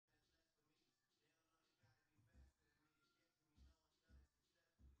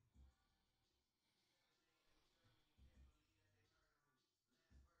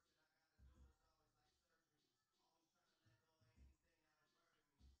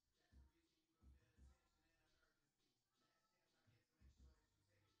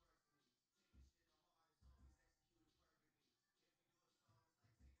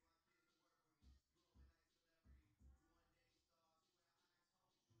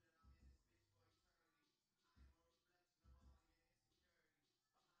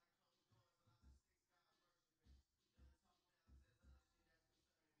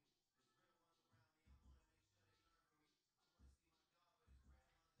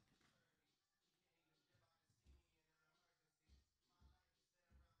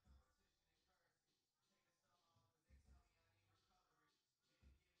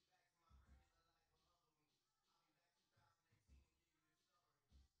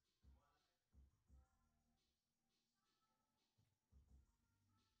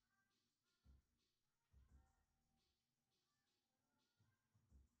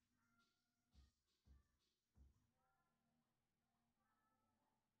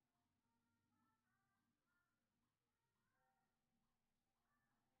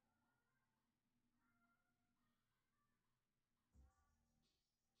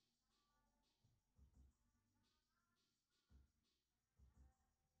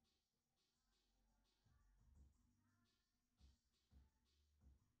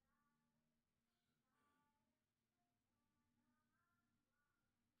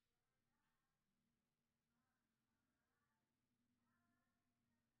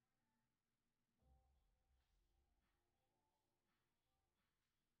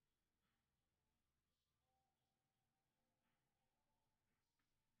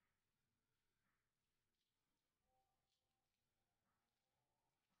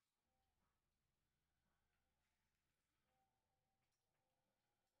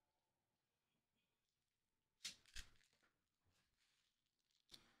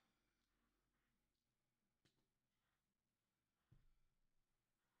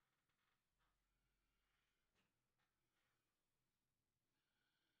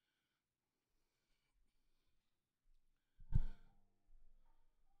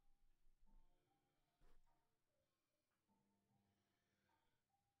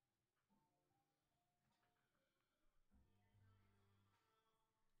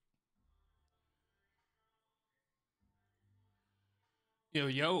Yo,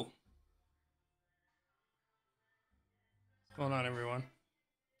 yo. What's going on, everyone?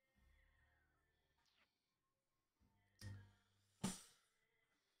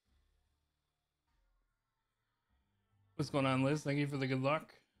 What's going on, Liz? Thank you for the good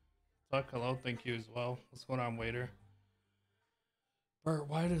luck. Tuck, hello. Thank you as well. What's going on, waiter? Bert,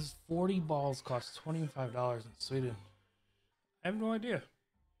 why does 40 balls cost $25 in Sweden? I have no idea.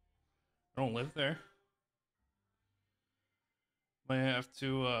 I don't live there. Might have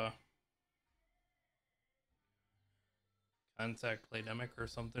to contact Playdemic or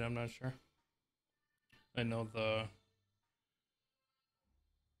something. I'm not sure. I know the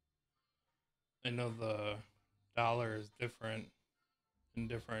dollar is different in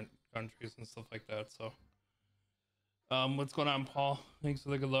different countries and stuff like that. So, what's going on, Paul? Thanks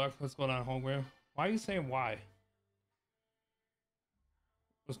for the good luck. What's going on, Homegrown? Why are you saying why?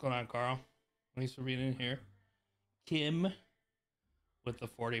 What's going on, Carl? Thanks for being in here. Kim with the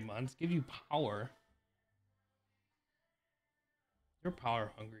 40 months. Give you power. You're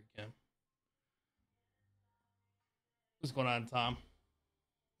power hungry, Kim. What's going on, Tom?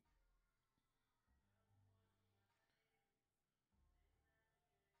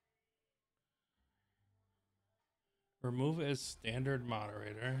 Remove as standard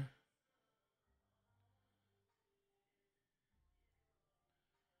moderator.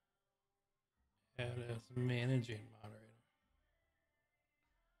 Add as managing moderator.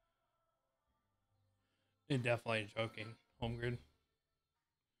 You're definitely joking, Homegrid.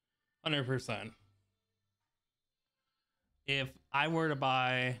 100%. If I were to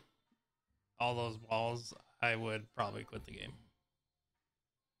buy all those balls, I would probably quit the game.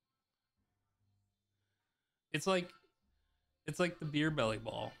 It's like the beer belly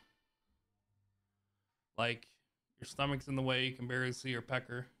ball. Like your stomach's in the way, you can barely see your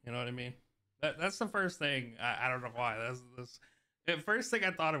pecker. You know what I mean? That's the first thing. I don't know why. That's this. The first thing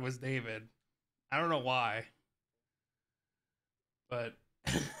I thought it was David. I don't know why, but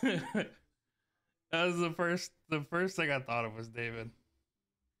that was the first thing I thought it was David.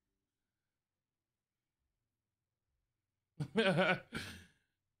 I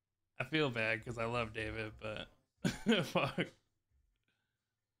feel bad because I love David, but fuck.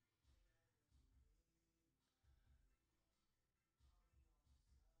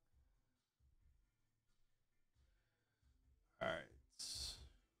 All right.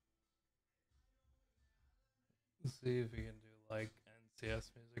 Let's see if we can do like NCS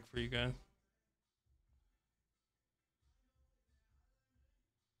music for you guys.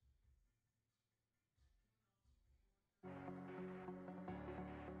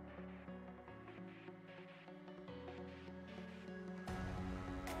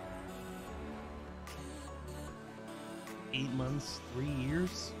 Eight months, 3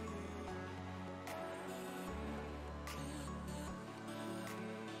 years.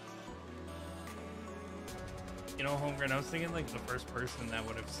 You know, Holmgren, I was thinking like the first person that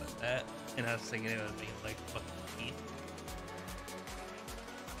would have said that, and I was thinking it would be like fucking Keith.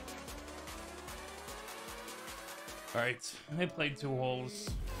 Alright, I played 2 holes.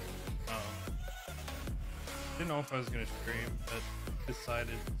 Didn't know if I was gonna stream, but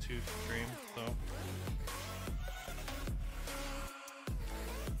decided to stream, so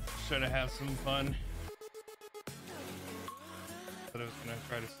try to have some fun. But I was gonna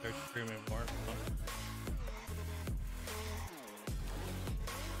try to start streaming more. So.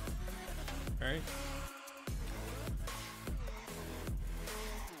 Alright.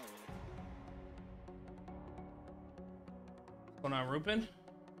 What's going on, Rupin?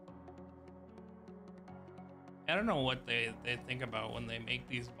 I don't know what they think about when they make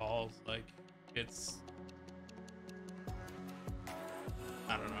these balls. Like, it's...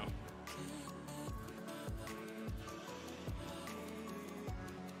 I don't know.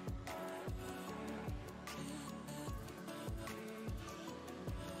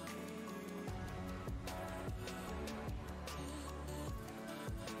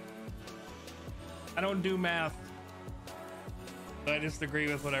 I don't do math. I just agree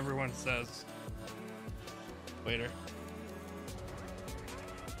with what everyone says. Waiter.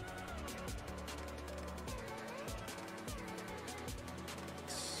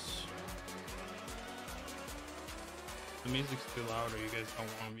 The music's too loud, or you guys don't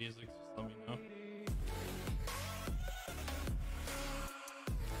want music, just let me know.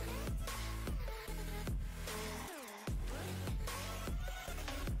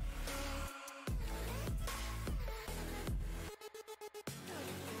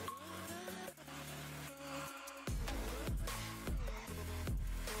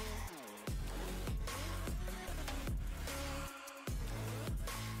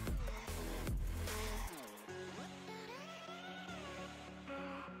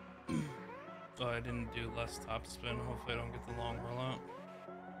 Oh, I didn't do less top spin. Hopefully I don't get the long rollout.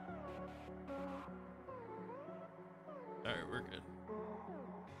 Alright, we're good.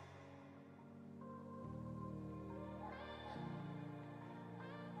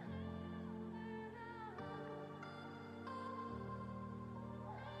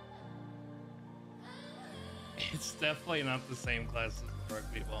 It's definitely not the same class as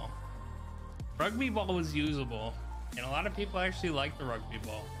rugby ball. Rugby ball was usable, and a lot of people actually like the rugby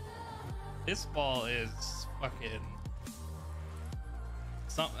ball. This ball is fucking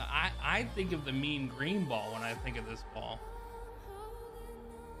something. I think of the mean green ball when I think of this ball.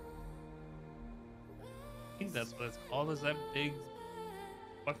 I think that's what it's called. Is that big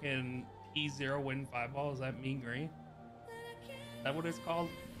fucking P0 win 5 ball? Is that mean green? Is that what it's called?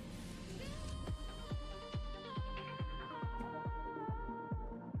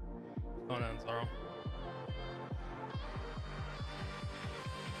 What's going on, Zoro?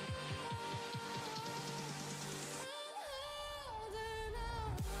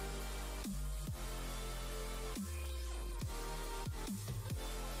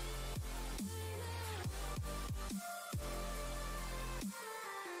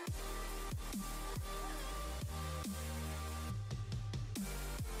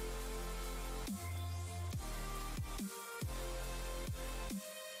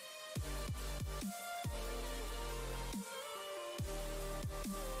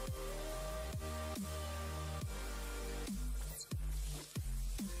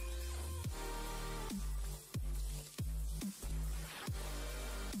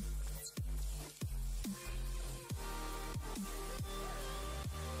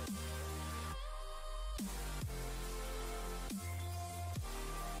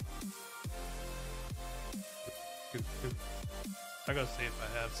 I gotta see if I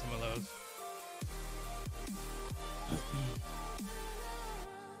have some of those.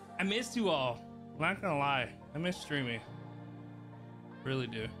 I missed you all. I'm not gonna lie. I miss streaming. Really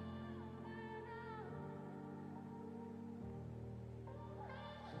do.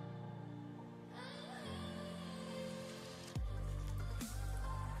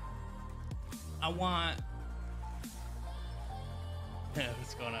 I want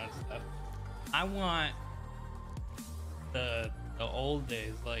what's going on stuff. I want the old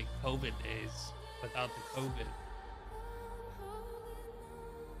days, like COVID days, without the COVID.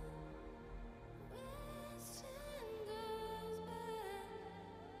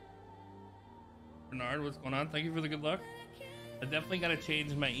 Bernard, what's going on? Thank you for the good luck. I definitely gotta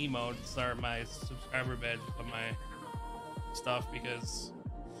change my emotes or my subscriber badge on my stuff because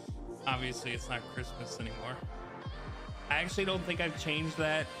obviously it's not Christmas anymore. I actually don't think I've changed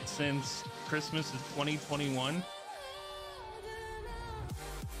that since Christmas is 2021.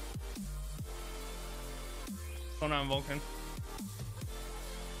 What's going on, Vulcan?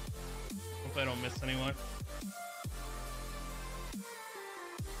 Hope I don't miss anyone.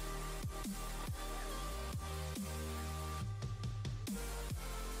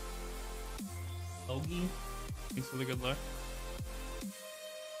 Logie, thanks for the good luck.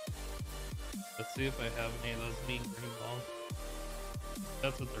 Let's see if I have any of those mean green balls.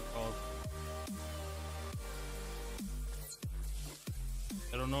 That's what they're called.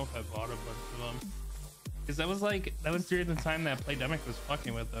 I don't know if I bought a bunch of them. Because that was during the time that Playdemic was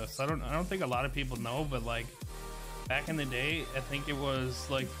fucking with us. I don't think a lot of people know, but like back in the day, I think it was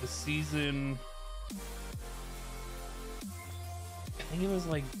like the season. I think it was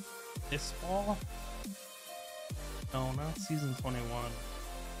like this fall. No, not season 21.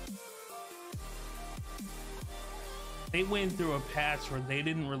 They went through a patch where they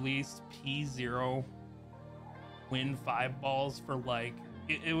didn't release P0 win 5 balls for like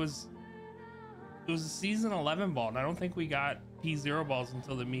it was a season 11 ball, and I don't think we got P0 balls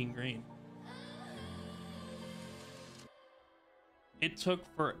until the mean green. It took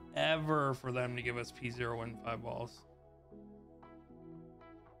forever for them to give us P0 win 5 balls.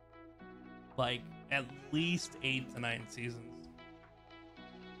 Like at least 8 to 9 seasons,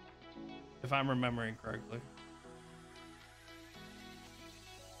 if I'm remembering correctly.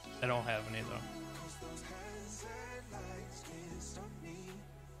 I don't have any though.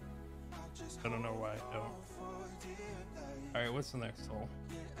 I don't know why I don't. Alright, what's the next hole?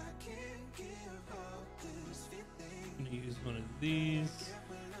 I'm gonna use one of these.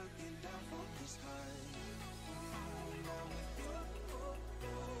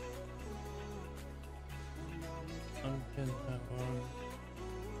 Unpin that one.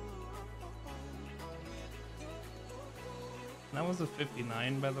 That was a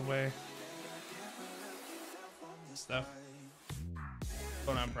 59, by the way. Stuff. What's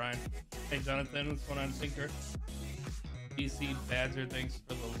going on, Brian? Hey, Jonathan, what's going on, Tinker? PC Badger, thanks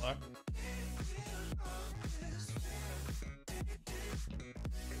for the luck.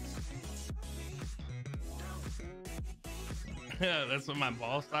 That's what my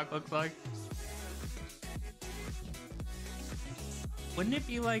ball stock looks like. Wouldn't it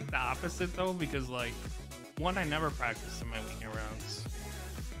be like the opposite though? Because like, one, I never practice in my weekend rounds.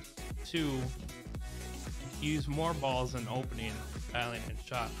 Two, use more balls in opening, dialing, and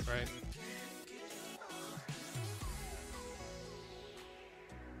shots, right?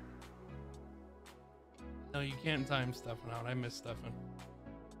 No, you can't time Stefan out. I miss Stefan.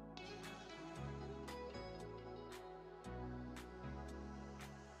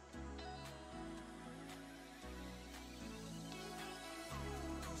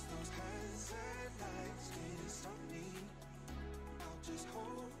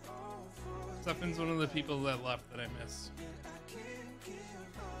 Stefan's one of the people that left that I miss.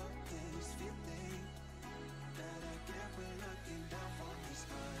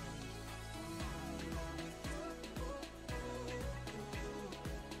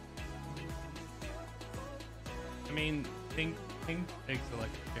 I mean, Pink takes it like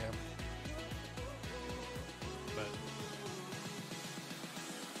a champ, but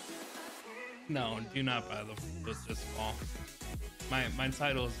no, do not buy this ball. My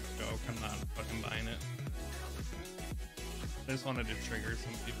title is a joke. I'm not fucking buying it. I just wanted to trigger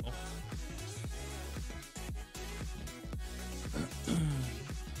some people. I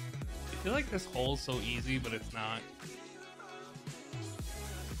feel like this hole's so easy, but it's not.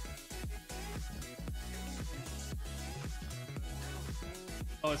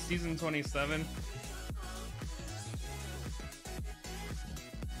 Oh, it's season 27.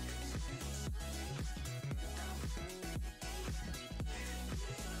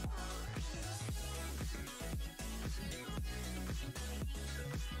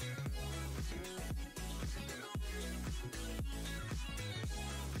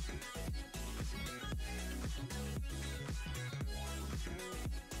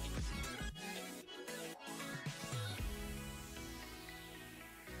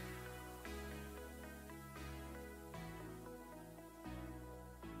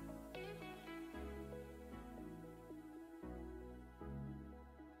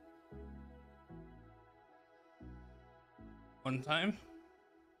 One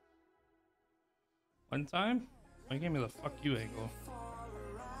time? Why gave me the fuck you angle? I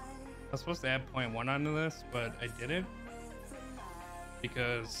was supposed to add 0.1 onto this, but I didn't.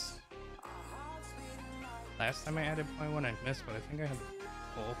 Because last time I added 0.1 I missed, but I think I had the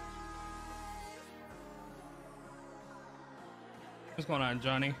full. What's going on,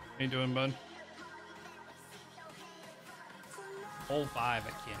 Johnny? How you doing, bud? Hole 5 I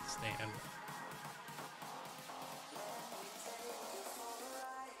can't stand.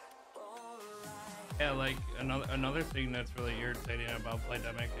 Yeah, like another thing that's really irritating about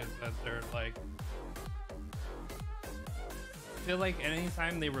Playdemic is that they're like, I feel like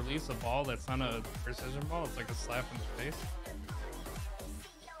anytime they release a ball that's not a precision ball, it's like a slap in the face.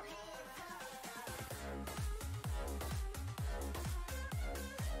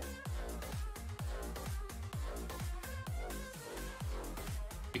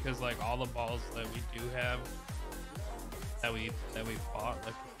 Because like all the balls that we do have that we bought,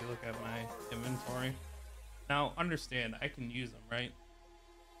 like if you look at my inventory now, understand I can use them, right?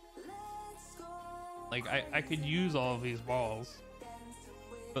 Like I could use all of these balls,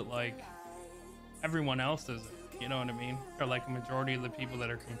 but like everyone else doesn't, you know what I mean? Or like a majority of the people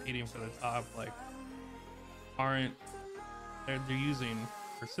that are competing for the top like aren't, they're using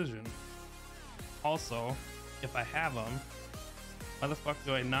precision. Also, if I have them, why the fuck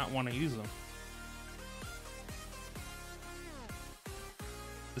do I not want to use them?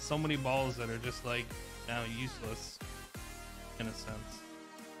 There's so many balls that are just like now useless in a sense.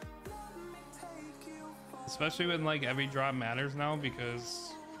 Especially when like every drop matters now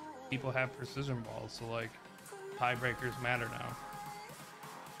because people have precision balls, so like tiebreakers matter now.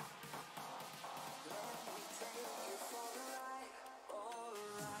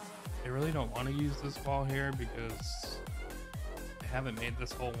 I really don't want to use this ball here because I haven't made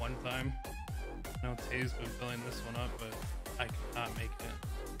this hole one time. I know Tay's been filling this one up, but I cannot make it.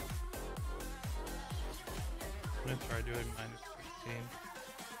 I'm gonna try doing minus 16.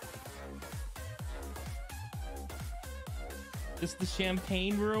 This is the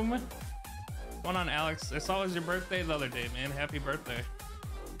champagne room. What's going on, Alex? I saw it was your birthday the other day, man. Happy birthday.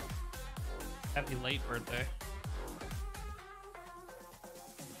 Happy late birthday.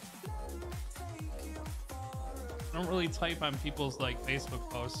 I don't really type on people's like Facebook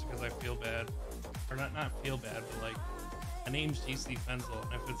posts because I feel bad. Or not feel bad, but like my name's GC Fenzl,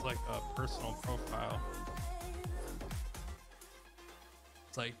 and if it's like a personal profile,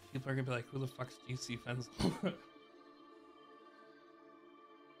 it's like people are gonna be like, who the fuck's GC Fenzl?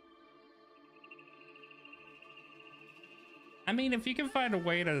 I mean, if you can find a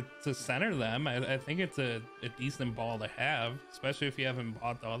way to center them, I think it's a decent ball to have, especially if you haven't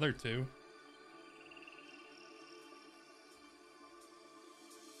bought the other two.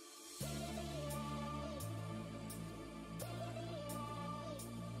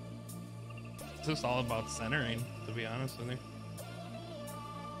 It's just all about centering, to be honest with you.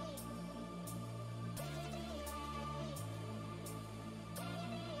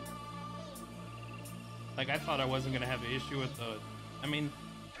 Like, I thought I wasn't gonna have an issue with the, I mean,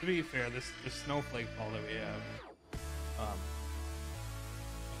 to be fair, this snowflake ball that we have,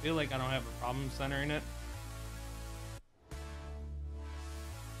 I feel like I don't have a problem centering it.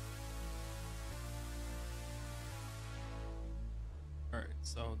 Alright,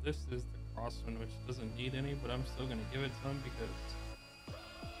 so this is the cross one, which doesn't need any, but I'm still gonna give it to him because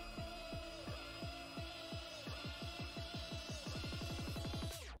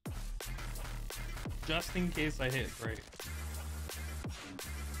just in case I hit great.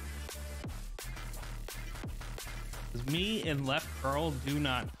 Because me and left curl do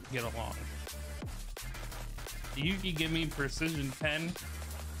not get along. You can give me precision 10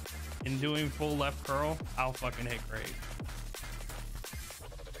 and doing full left curl, I'll fucking hit great.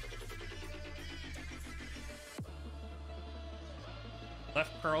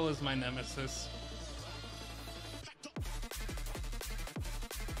 Left curl is my nemesis.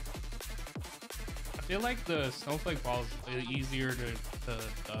 I feel like the snowflake ball is easier to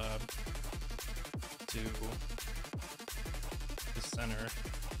center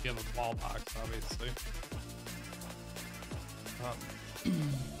if you have a ball box, obviously.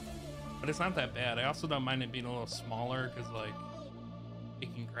 But it's not that bad. I also don't mind it being a little smaller because, like,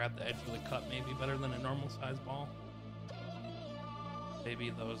 it can grab the edge of the cup maybe better than a normal size ball.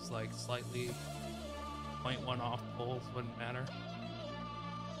 Maybe those like slightly 0.1 off pulls wouldn't matter.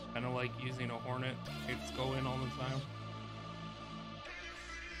 Kind of like using a Hornet. It's go in all the time.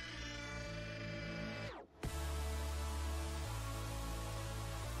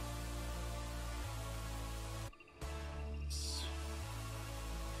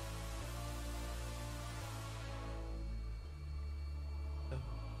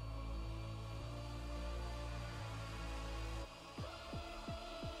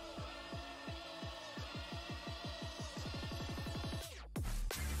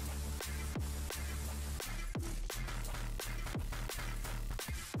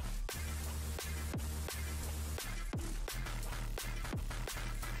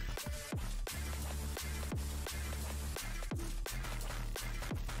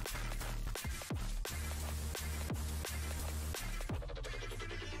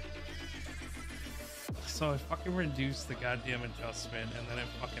 So I fucking reduced the goddamn adjustment and then it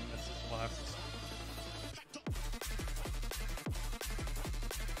fucking misses left.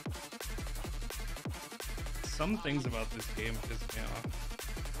 Some things about this game piss me off.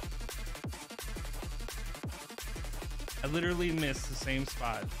 I literally miss the same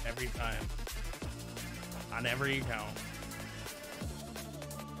spot every time. On every account.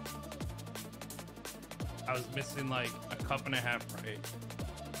 I was missing like a cup and a half right.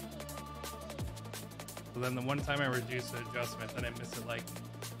 So then the one time I reduced the adjustment, then I missed it like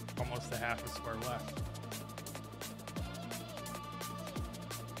almost a half a square left.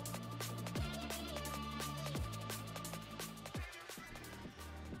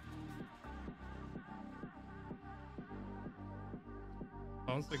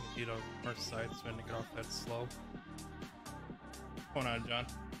 Almost like you know, more side spin to get off that slope. What's going on, John?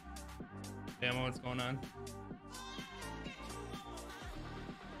 Damn, what's going on?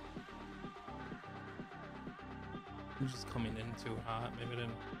 I'm just coming in too hot. Maybe I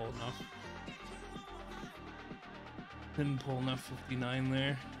didn't pull enough. Didn't pull enough 59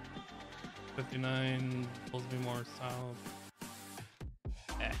 there. 59 pulls me more south.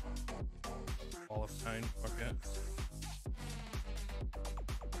 Eh. Ball of time. Fuck it.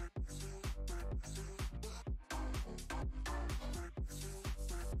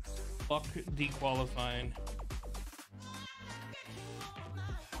 Fuck dequalifying.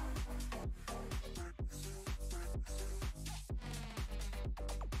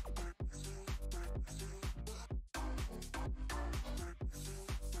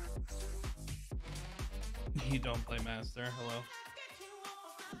 You don't play master. Hello.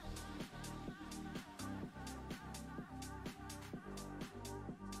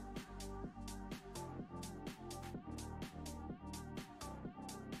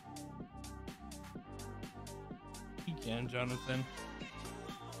 You can, Jonathan.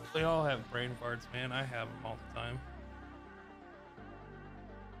 They all have brain farts, man. I have them all the time.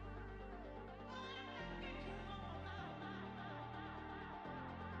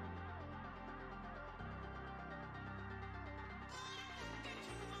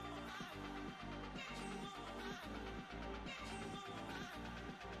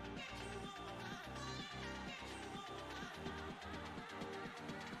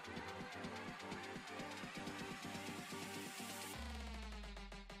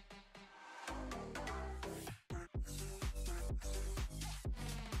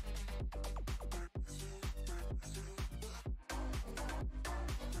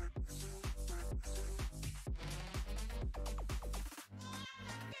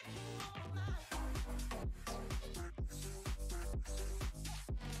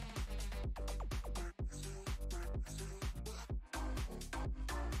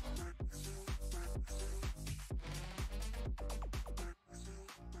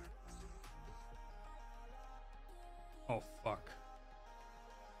 Oh fuck.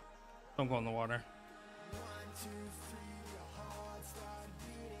 Don't go in the water.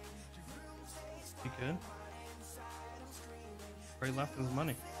 You good? Right left is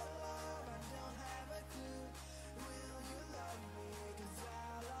money.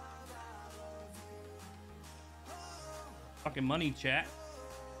 Fucking money, chat.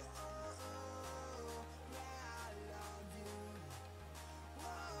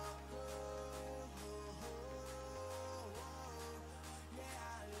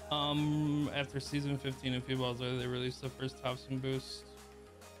 After season 15 and few balls later, they released the first topspin boost.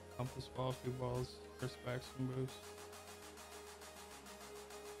 Compass ball, few balls, first backspin boost.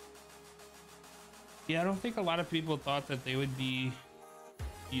 Yeah, I don't think a lot of people thought that they would be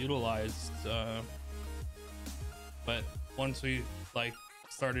utilized, but once we like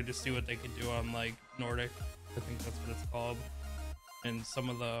started to see what they could do on like Nordic, I think that's what it's called, and some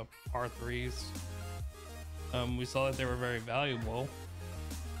of the R3s, we saw that they were very valuable.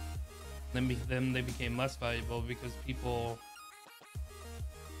 Then they became less valuable because people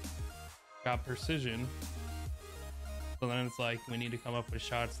got precision. So then it's like we need to come up with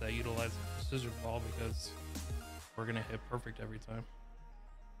shots that utilize the precision ball because we're gonna hit perfect every time.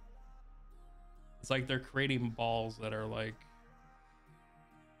 It's like they're creating balls that are like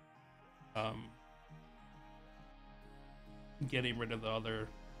getting rid of the other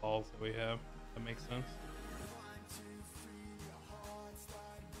balls that we have. That makes sense.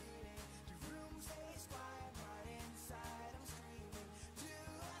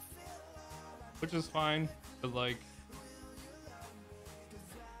 Which is fine, but like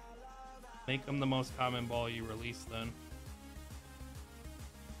make them the most common ball you release then.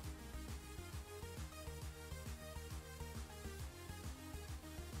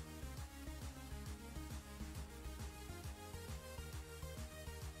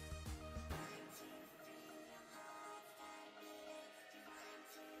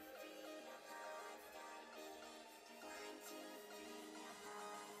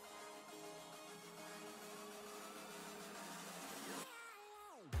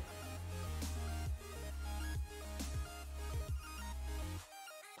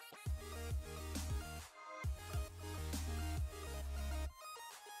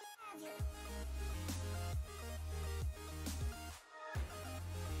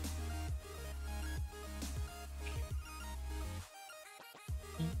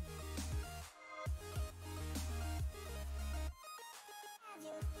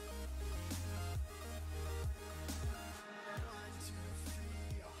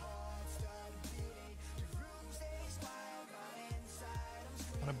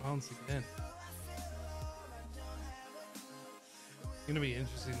 Bounce again. It's gonna be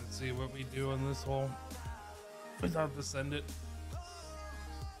interesting to see what we do on this hole without the send it.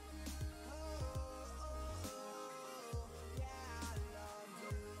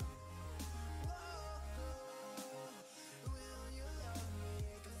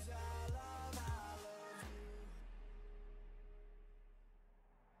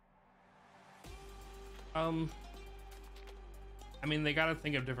 I mean, they gotta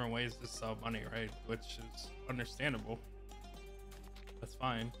think of different ways to sell money, right? Which is understandable. That's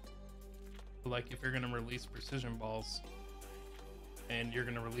fine. But like, if you're gonna release precision balls, and you're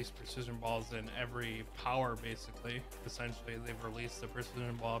gonna release precision balls in every power, basically, essentially, they've released the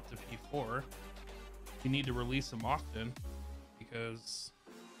precision ball up to P4. You need to release them often, because,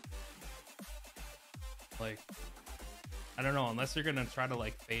 like, I don't know, unless you're gonna try to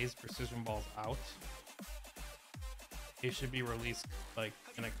like phase precision balls out, it should be released like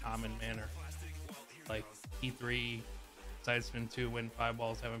in a common manner. Like E3, side spin 2, win 5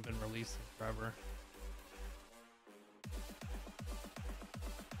 balls haven't been released in forever.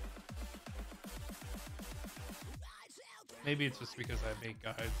 Maybe it's just because I make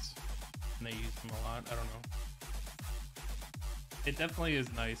guides and they use them a lot. I don't know. It definitely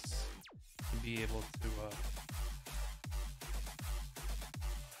is nice to be able to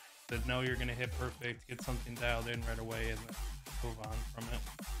know you're gonna hit perfect, get something dialed in right away, and then move on from it.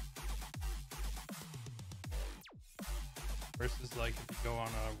 Versus like if you go on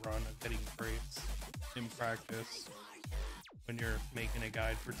a run of hitting greats in practice when you're making a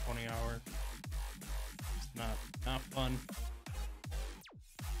guide for 20 hours, it's not fun.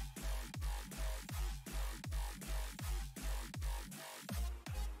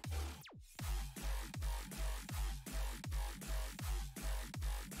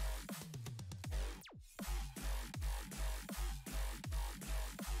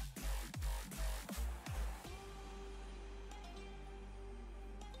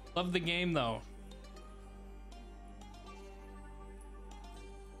 Love the game though.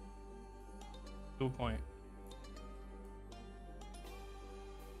 To a point.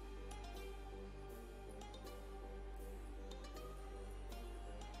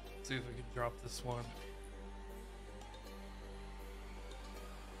 See if we can drop this one.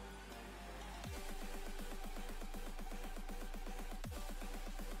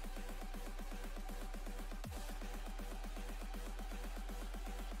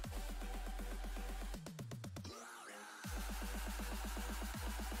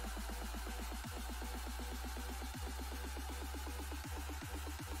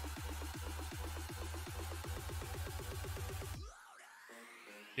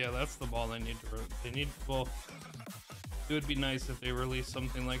 Yeah, that's the ball they need to. They need. Well, it would be nice if they release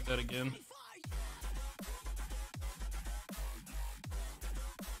something like that again.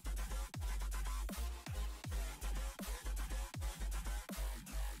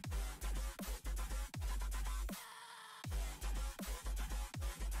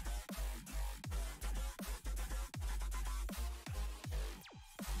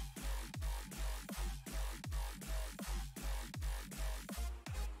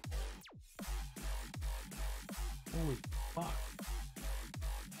 Holy fuck.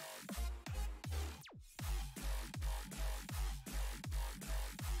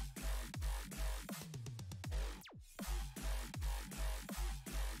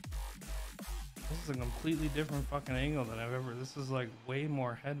 This is a completely different fucking angle than I've ever. This is like way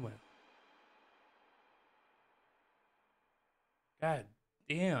more headwind. God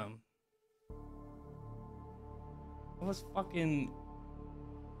damn. I was fucking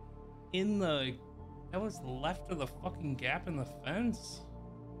in the. That was left of the fucking gap in the fence.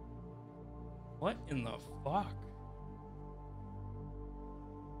 What in the fuck?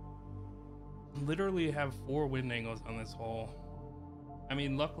 Literally have 4 wind angles on this hole. I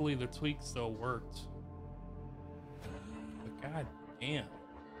mean, luckily the tweak still worked. But god damn.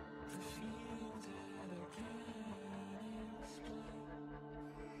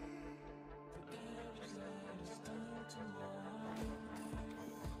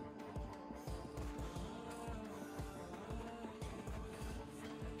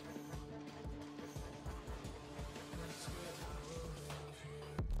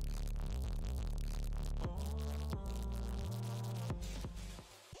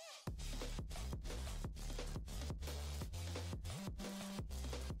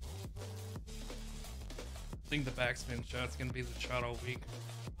 I think the backspin shot's gonna be the shot all week.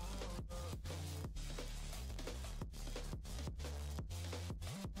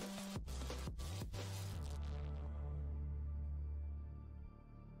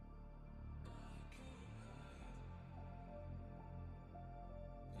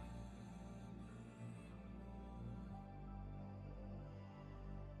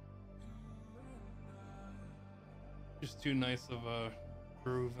 Just too nice of a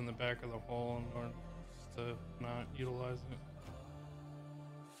groove in the back of the hole in order to not utilize it.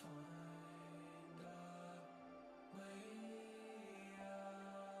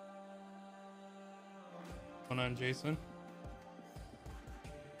 What's going on, Jason?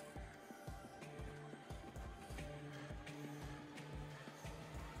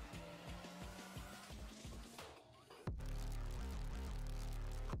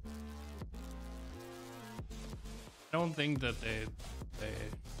 I don't think that they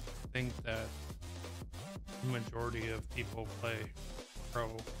think that the majority of people play pro.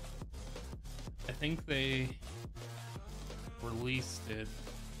 I think they released it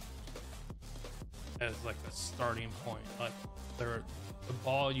as like a starting point, like the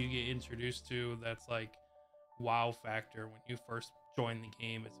ball you get introduced to that's like wow factor when you first join the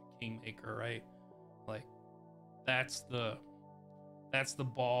game as a kingmaker, right? Like that's the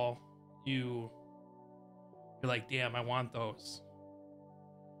ball you're like, damn, I want those,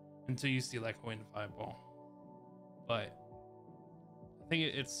 until you see like a win 5 ball. But I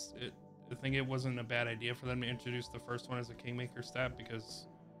think I think it wasn't a bad idea for them to introduce the first one as a kingmaker stat, because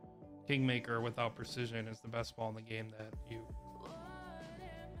kingmaker without precision is the best ball in the game that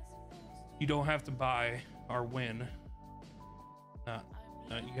you don't have to buy or win.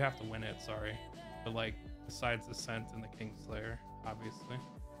 You have to win it, sorry, but like besides Ascent and the Kingslayer, obviously.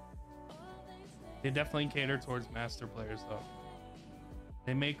 They definitely cater towards master players though.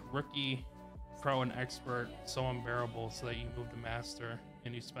 They make rookie, pro, and expert so unbearable so that you move to master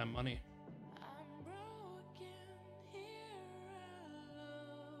and you spend money.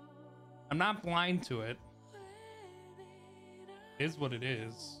 I'm not blind to it. It is what it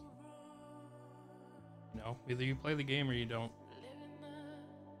is. You know, either you play the game or you don't.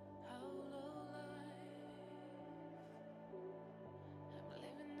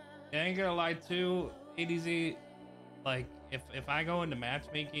 I ain't gonna lie too, ADZ, like if I go into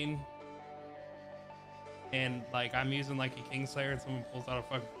matchmaking and like I'm using like a Kingslayer and someone pulls out a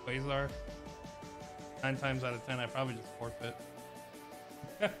fucking Quasar, 9 times out of 10 I probably just forfeit.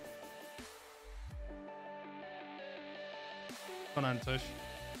 Going on, Tush.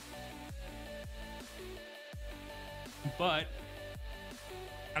 But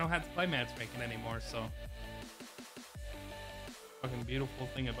I don't have to play matchmaking anymore, so fucking beautiful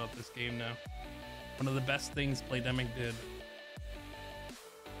thing about this game now. One of the best things Playdemic did.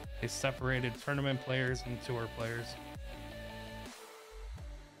 They separated tournament players and tour players.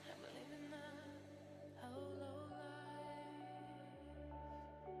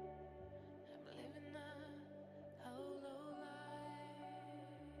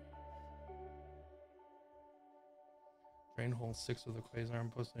 Drain hole 6 with a quasar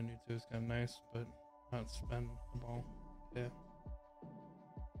and posting new 2 is kind of nice, but not spend the ball. Yeah.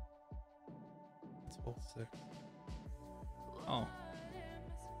 It's hole 6. Oh.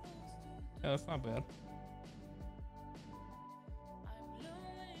 Yeah, that's not bad.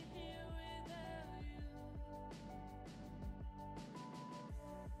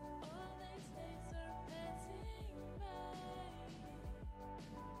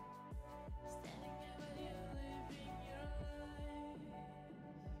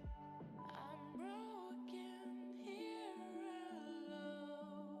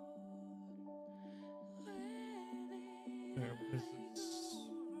 Where is this?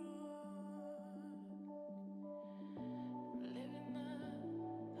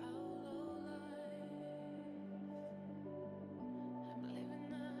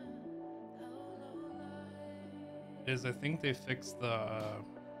 I think they fixed the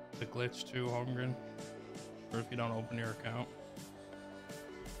glitch too, Holmgren, or if you don't open your account.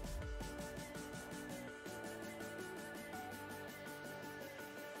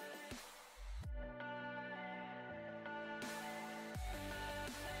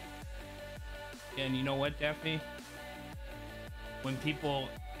 And you know what, Daphne? When people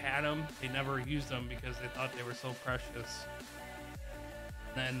had them, they never used them because they thought they were so precious.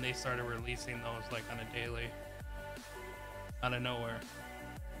 Then they started releasing those like on a daily, out of nowhere.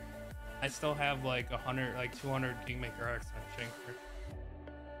 I still have like 200 Kingmaker X on Shanker.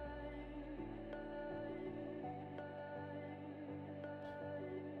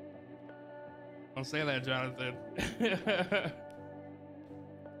 Don't say that, Jonathan.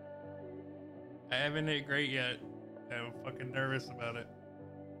 I haven't hit great yet. I'm fucking nervous about it.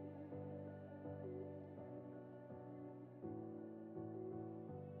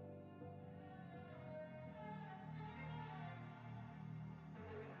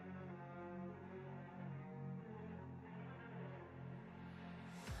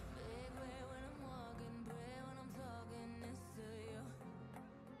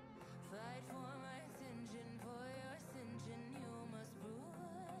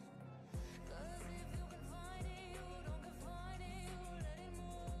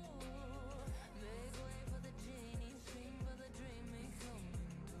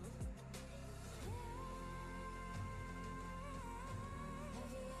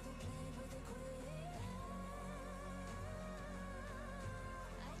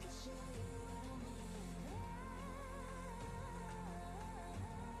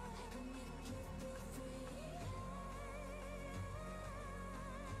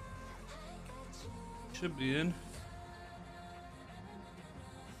 Should be in.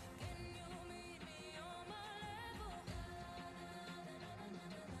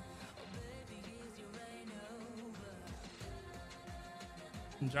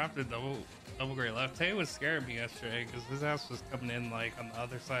 Dropped a double gray left. Tay was scaring me yesterday because his ass was coming in like on the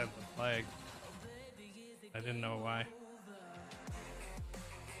other side of the flag. I didn't know why.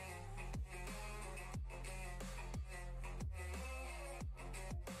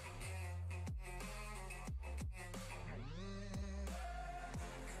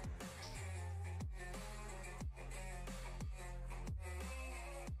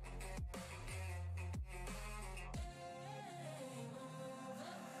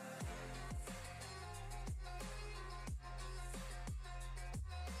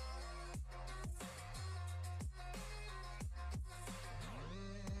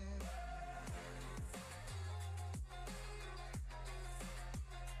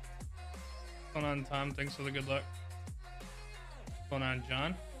 What's going on, Tom? Thanks for the good luck. What's going on,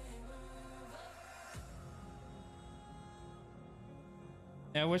 John?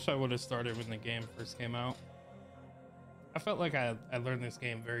 Yeah, I wish I would have started when the game first came out. I felt like I learned this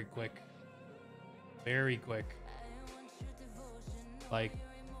game very quick. Very quick. Like,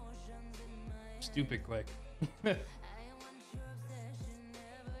 stupid quick.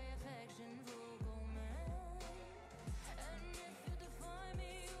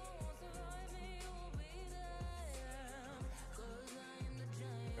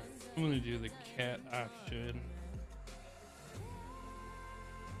 I'm gonna do the cat option.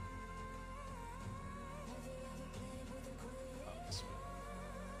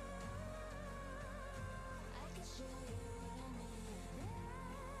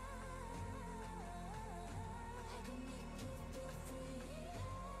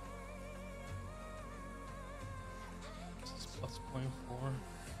 1.4.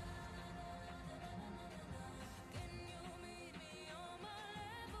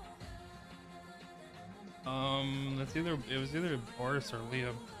 That's either, it was either Boris or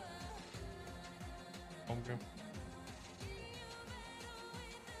Liam. Okay.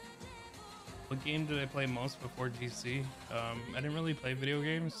 What game did I play most before GC? I didn't really play video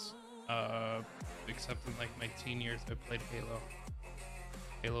games, except in like my teen years. I played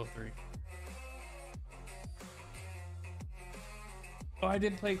Halo 3. Oh, I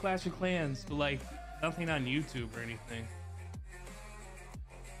did play Clash of Clans, but like nothing on YouTube or anything.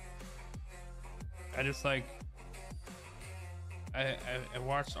 I just like I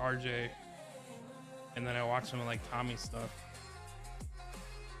watched RJ, and then I watched some of like Tommy stuff,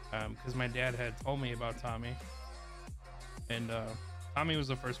 because my dad had told me about Tommy, and Tommy was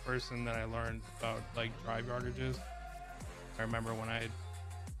the first person that I learned about like drive yardages. I remember when I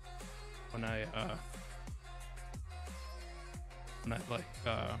like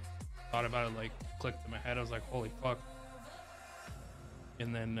thought about it, like clicked in my head. I was like, holy fuck.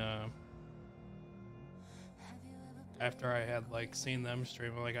 And then after I had like seen them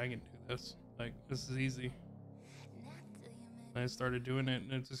stream, I'm like, I can do this. Like, this is easy. And I started doing it,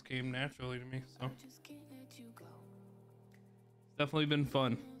 and it just came naturally to me. So it's definitely been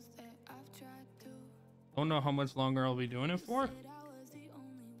fun. Don't know how much longer I'll be doing it for.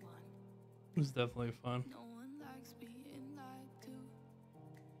 It's definitely fun.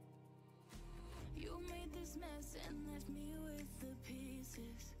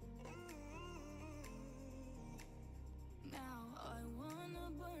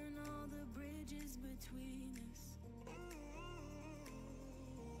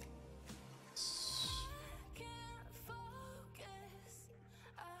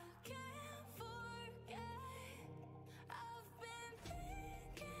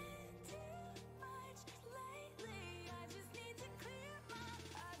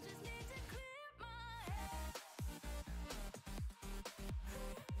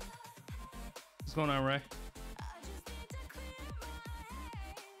 What's going on, Ray?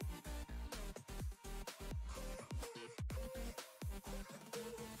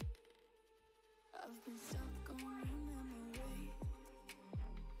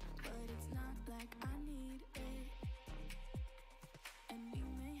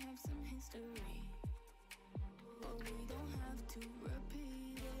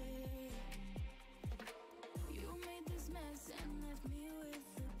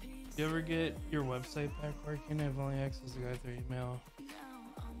 You ever get your website back working? I've only accessed the guy through email.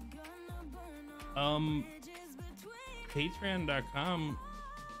 Patreon.com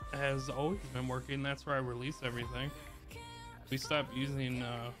has always been working. That's where I release everything. We stopped using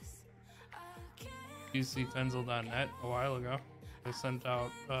ucfenzl.net a while ago. I sent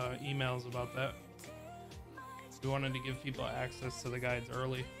out emails about that. We wanted to give people access to the guides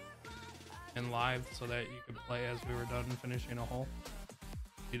early and live so that you could play as we were done finishing a hole.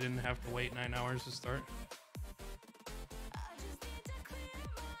 You didn't have to wait 9 hours to start.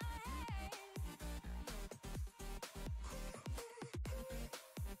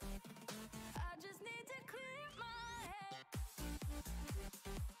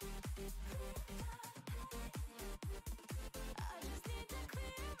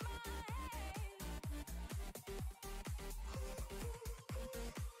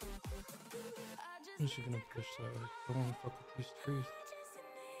 I'm just gonna push that. I don't wanna fuck with these trees.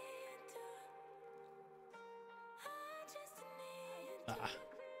 Ah.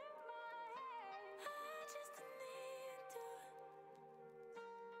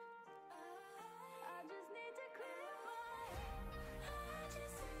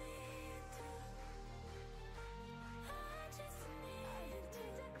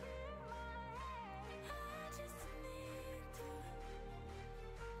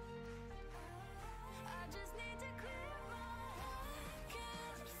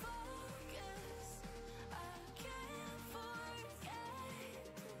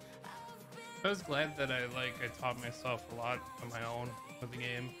 I was glad that I taught myself a lot on my own with the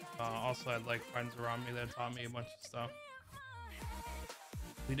game. Also, I had like friends around me that taught me a bunch of stuff.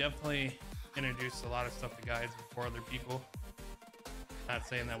 We definitely introduced a lot of stuff to guides before other people. Not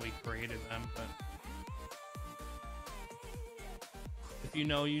saying that we created them, but if you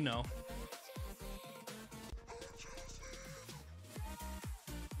know, you know.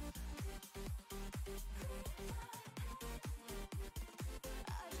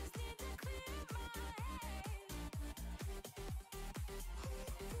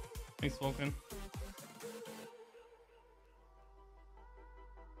 Thanks, Vulcan.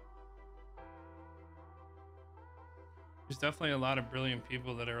 There's definitely a lot of brilliant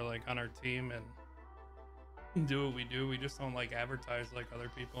people that are like on our team, and do what we do. We just don't like advertise like other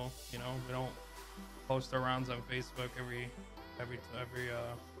people. You know, we don't post our rounds on Facebook every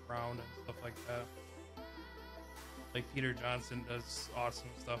round and stuff like that. Like Peter Johnson does awesome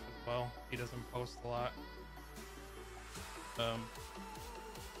stuff as well. He doesn't post a lot.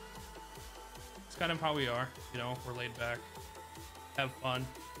 It's kind of how we are, you know. We're laid back, have fun,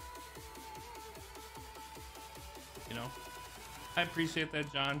 you know. I appreciate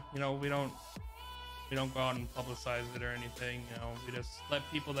that, John. You know, we don't go out and publicize it or anything. You know, we just let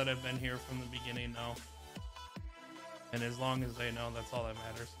people that have been here from the beginning know, and as long as they know, that's all that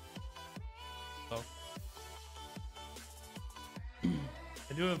matters. So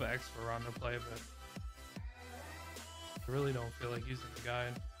I do have X for Ron to play, but I really don't feel like using the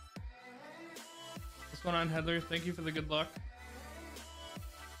guide. What's going on, Heather? Thank you for the good luck.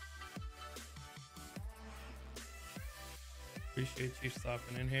 Appreciate you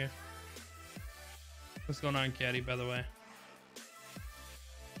stopping in here. What's going on, Caddy, by the way?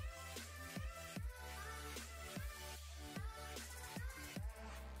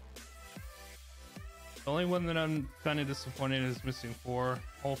 The only one that I'm kind of disappointed is missing 4.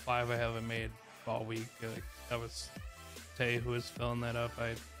 Whole 5 I haven't made all week. Like, that was Tay who was filling that up.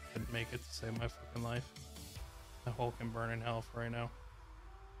 I couldn't make it to save my fucking life. The whole can burn in hell for right now.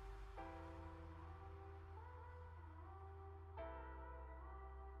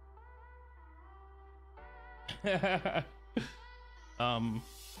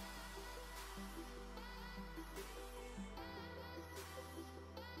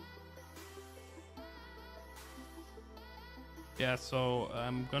 Yeah, so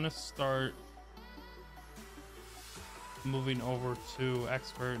I'm gonna start moving over to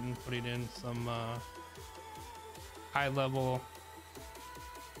expert and putting in some high level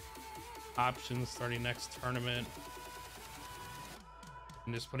options starting next tournament,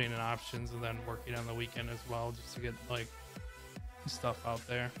 and just putting in options and then working on the weekend as well, just to get like stuff out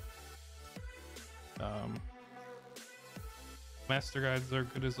there. Master guides are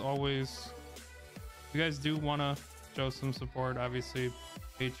good as always. If you guys do want to show some support, obviously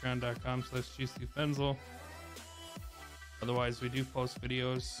patreon.com/GCFenzl. Otherwise, we do post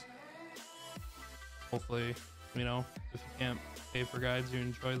videos. Hopefully, you know, if you can't pay for guides, you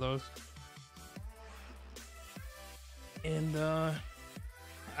enjoy those. And I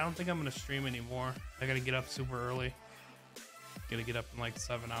don't think I'm gonna stream anymore. I gotta get up super early. Gotta get up in like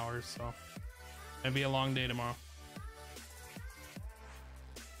 7 hours, so it'll be a long day tomorrow.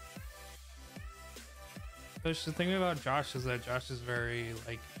 The thing about Josh is that Josh is very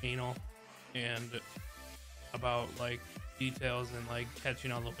like anal and about like details and like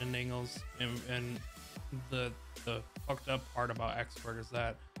catching all the wind angles, and the fucked up part about expert is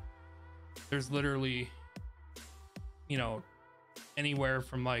that there's literally, you know, anywhere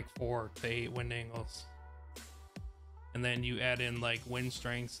from like 4 to 8 wind angles, and then you add in like wind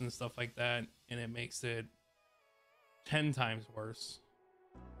strengths and stuff like that, and it makes it 10 times worse.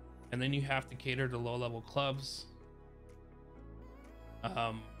 And then you have to cater to low-level clubs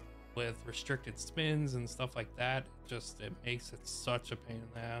with restricted spins and stuff like that. Just, it makes it such a pain in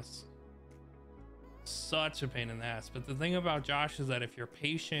the ass. Such a pain in the ass. But the thing about Josh is that if you're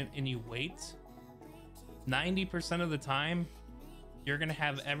patient and you wait, 90% of the time, you're going to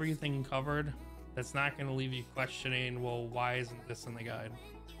have everything covered. That's not going to leave you questioning, well, why isn't this in the guide?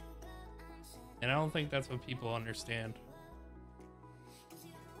 And I don't think that's what people understand.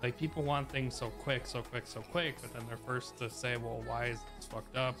 Like, people want things so quick, so quick, so quick, but then they're first to say, well, why is this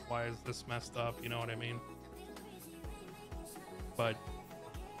fucked up? Why is this messed up? You know what I mean? But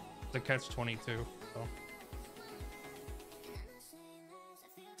it's a catch-22, so.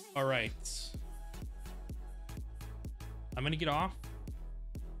 All right. I'm gonna get off.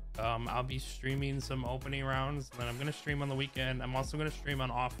 I'll be streaming some opening rounds, and then I'm gonna stream on the weekend. I'm also gonna stream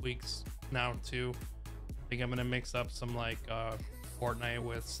on off weeks now, too. I think I'm gonna mix up some, like, Fortnite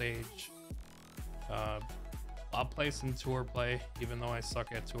with Sage. I'll play some tour play, even though I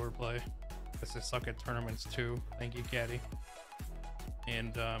suck at tour play. I guess I suck at tournaments too. Thank you, Caddy.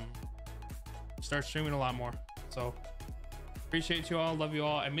 And start streaming a lot more. So appreciate you all, love you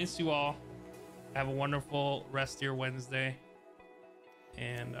all, I miss you all. Have a wonderful rest of your Wednesday,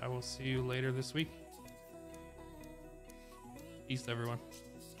 and I will see you later this week. Peace, everyone.